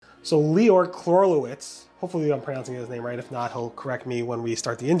So Lior Krolewicz, hopefully I'm pronouncing his name right. If not, he'll correct me when we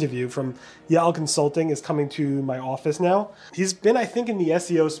start the interview, from Yale Consulting is coming to my office now. He's been, I think, in the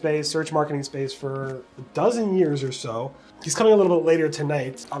SEO space, search marketing space for a dozen years or so. He's coming a little bit later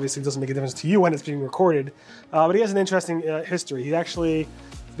tonight. Obviously, it doesn't make a difference to you when it's being recorded, but he has an interesting history. He actually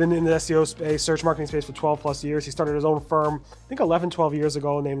been in the SEO space, search marketing space for 12 plus years. He started his own firm, I think 11, 12 years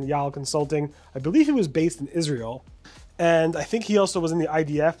ago, named Yale Consulting. I believe he was based in Israel. And I think he also was in the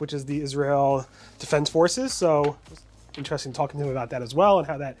IDF, which is the Israel Defense Forces. So it was interesting talking to him about that as well, and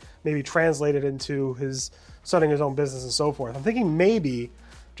how that maybe translated into his starting his own business and so forth. I'm thinking maybe,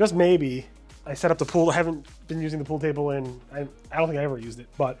 just maybe, I set up the pool. I haven't been using the pool table in, I don't think I ever used it,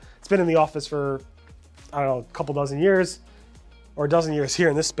 but it's been in the office for, I don't know, a couple dozen years, or a dozen years here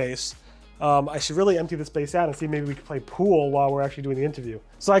in this space. I should really empty the space out and see maybe we could play pool while we're actually doing the interview.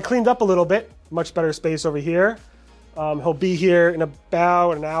 So I cleaned up a little bit, much better space over here. He'll be here in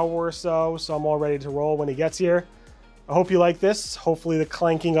about an hour or so I'm all ready to roll when he gets here. I hope you like this. Hopefully the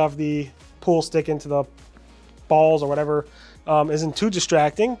clanking of the pool stick into the balls or whatever isn't too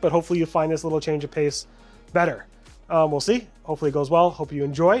distracting, but hopefully you find this little change of pace better. We'll see. Hopefully it goes well. Hope you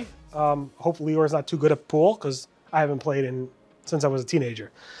enjoy. Hopefully Lior's not too good at pool, because I haven't played since I was a teenager.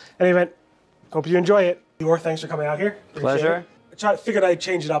 In any event, hope you enjoy it. Lior, thanks for coming out here. Pleasure. I figured I'd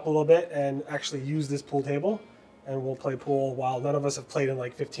change it up a little bit and actually use this pool table, and we'll play pool while none of us have played in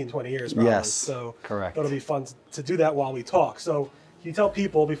like 15, 20 years probably. Yes, so correct. It'll be fun to do that while we talk. So can you tell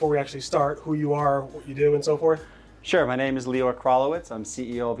people before we actually start who you are, what you do, and so forth? Sure, my name is Lior Krolewicz. I'm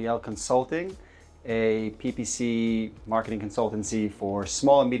CEO of Yale Consulting, a PPC marketing consultancy for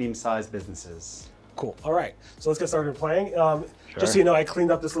small and medium-sized businesses. Cool. All right. So let's get started playing. Sure. Just so you know, I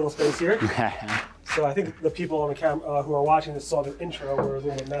cleaned up this little space here. So I think the people on the camera who are watching this saw the intro. We're a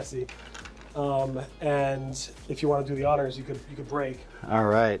little bit messy. And if you want to do the honors, you could break. All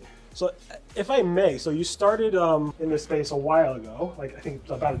right. So if I may, so you started in this space a while ago, like I think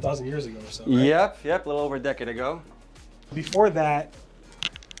about a dozen years ago or so, right? Yep, a little over a decade ago. Before that,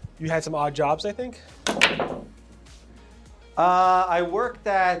 you had some odd jobs, I think? I worked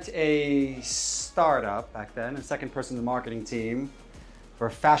at a startup back then, a second person in the marketing team for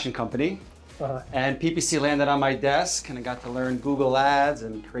a fashion company. And PPC landed on my desk, and I got to learn Google Ads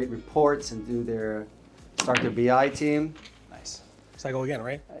and create reports and start their BI team. Nice. Cycle again,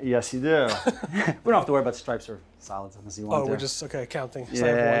 right? Yes, you do. We don't have to worry about stripes or solids unless you want to. Oh, we're just, counting.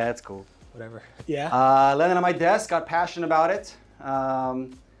 Yeah, that's cool. Whatever. Yeah. Landed on my desk, got passionate about it.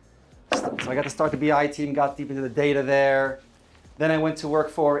 So I got to start the BI team, got deep into the data there. Then I went to work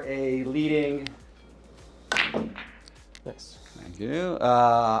for a leading Nice. Thank you.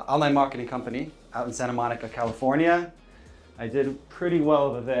 Online marketing company out in Santa Monica, California. I did pretty well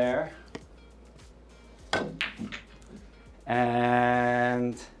over there.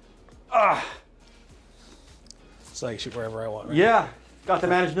 And So I can shoot wherever I want, right? yeah, got to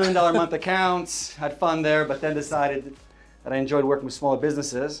manage $1 million a month accounts, had fun there, but then decided that I enjoyed working with smaller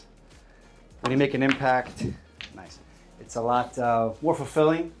businesses. When you make an impact, nice. It's a lot more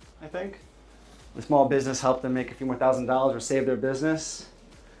fulfilling, I think. The small business helped them make a few more $1,000s or save their business.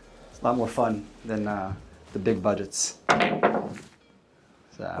 It's a lot more fun than the big budgets.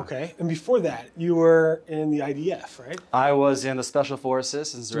 So. Okay, and before that, you were in the IDF, right? I was in the Special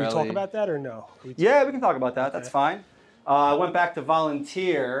Forces, Israeli. Can we talk about that or no? Yeah, we can talk about that. Okay. That's fine. I went back to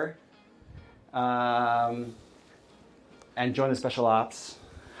volunteer and joined the Special Ops.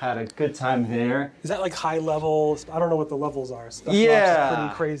 Had a good time there. Is that like high level? I don't know what the levels are. Special Yeah. Ops is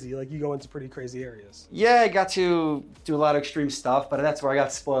pretty crazy. Like you go into pretty crazy areas. Yeah, I got to do a lot of extreme stuff, but that's where I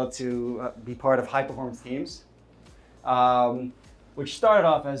got spoiled to be part of high performance teams, which started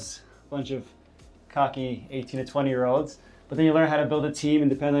off as a bunch of cocky 18 to 20-year-olds, but then you learn how to build a team and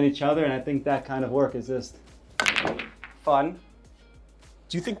depend on each other, and I think that kind of work is just fun.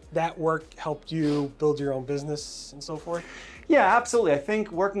 Do you think that work helped you build your own business and so forth? Yeah, absolutely. I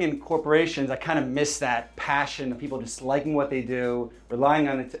think working in corporations, I kind of miss that passion of people just liking what they do, relying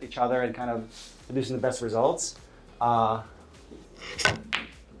on each other, and kind of producing the best results. And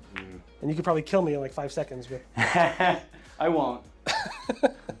you could probably kill me in like 5 seconds. But I won't.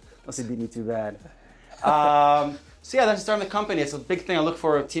 Unless you beat me too bad. So yeah, that's starting the company. It's a big thing I look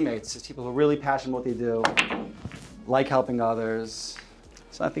for with teammates. It's people who are really passionate about what they do, like helping others.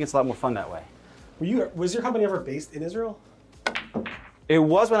 So I think it's a lot more fun that way. Was your company ever based in Israel? It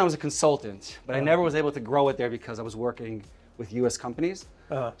was when I was a consultant, but I never was able to grow it there because I was working with U.S. companies.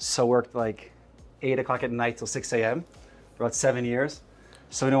 So worked like 8 o'clock at night till 6 a.m. for about 7 years.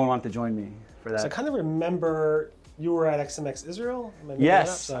 So no one wanted to join me for that. So I kind of remember you were at XMX Israel?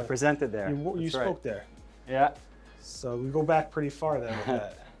 Yes, I presented there. You spoke there. Yeah. So we go back pretty far then with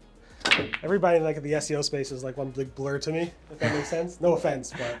that. Everybody in like the SEO space is like one big blur to me, if that makes sense. No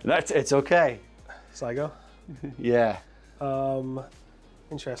offense, but It's okay. so I go. Yeah.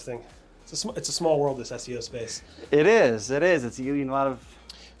 Interesting. It's a small world, this SEO space. It is. It's a lot of.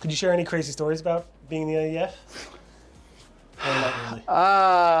 Could you share any crazy stories about being in the AEF? Or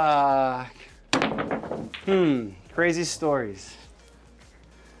not really? Crazy stories.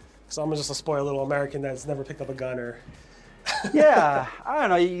 So I'm just a spoiled little American that's never picked up a gun or. Yeah, I don't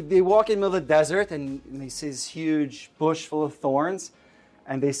know. They walk in the middle of the desert and they see this huge bush full of thorns,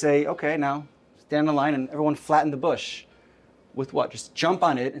 and they say, "Okay, now stand in line and everyone flatten the bush." With what? Just jump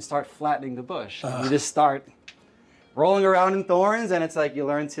on it and start flattening the bush. You just start rolling around in thorns, and it's like you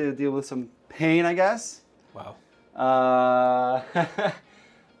learn to deal with some pain, I guess. Wow.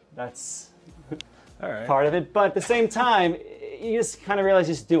 That's All right. part of it. But at the same time, you just kind of realize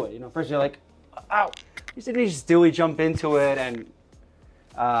you just do it. You know, first you're like, ow. You just do it, jump into it, and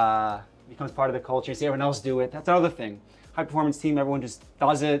becomes part of the culture. You see everyone else do it. That's another thing. High performance team, everyone just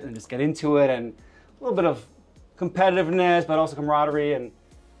does it and just get into it, and a little bit of competitiveness, but also camaraderie, and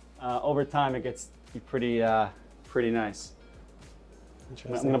over time it gets to be pretty nice.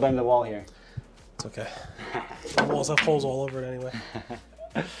 I'm gonna blame the wall here. It's okay. The walls have holes all over it anyway.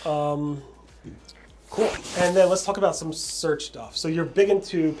 Cool. And then let's talk about some search stuff. So you're big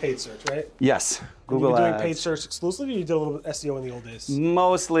into paid search, right? Yes, Google You've been Ads. doing paid search exclusively, or you did a little bit of SEO in the old days?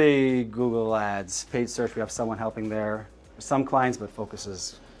 Mostly Google Ads. Paid search, we have someone helping there. Some clients, but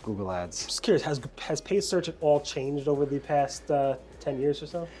focuses Google Ads. Just curious, has paid search at all changed over the past 10 years or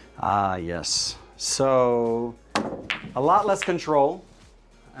so? Yes. So a lot less control,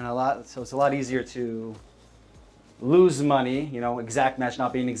 and so it's a lot easier to lose money. You know, exact match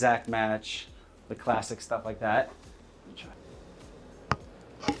not being exact match, the classic stuff like that.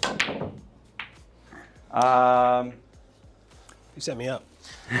 You set me up.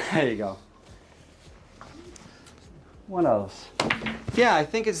 There you go. What else? Yeah, I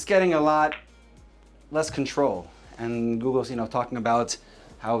think it's getting a lot less control, and Google's talking about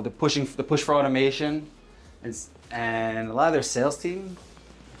how the push for automation, and a lot of their sales team.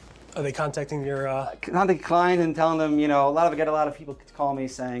 Are they contacting your? Contact clients and telling them, I get a lot of people call me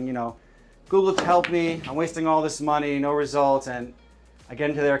saying, Google help me, I'm wasting all this money, no results, and I get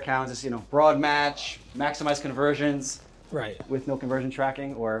into their accounts, it's broad match, maximize conversions, Right. with no conversion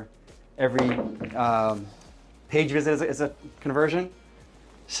tracking, or every page visit is a conversion.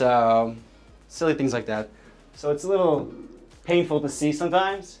 So silly things like that. So it's a little painful to see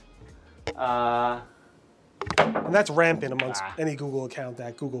sometimes. And that's rampant amongst any Google account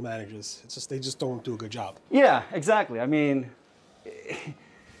that Google manages. It's just they just don't do a good job. Yeah, exactly. I mean,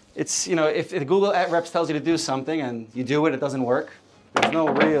 it's if the Google reps tells you to do something and you do it, it doesn't work.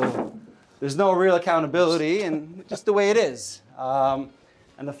 There's no real accountability, and just the way it is. And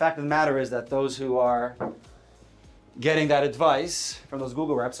the fact of the matter is that those who are getting that advice from those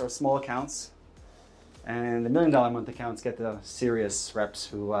Google reps are small accounts, and the $1 million a month accounts get the serious reps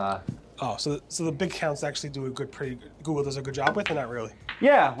who. So the big accounts actually do Google does a good job with, or not really?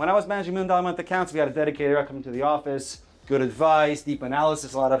 Yeah, when I was managing $1 million a month accounts, we had a dedicated rep coming to the office, good advice, deep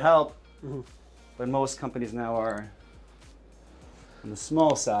analysis, a lot of help. Mm-hmm. But most companies now are on the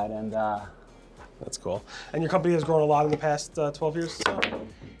small side, and that's cool. And your company has grown a lot in the past 12 years or so?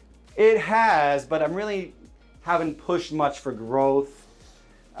 It has, but I'm really haven't pushed much for growth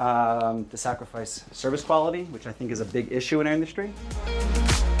to sacrifice service quality, which I think is a big issue in our industry.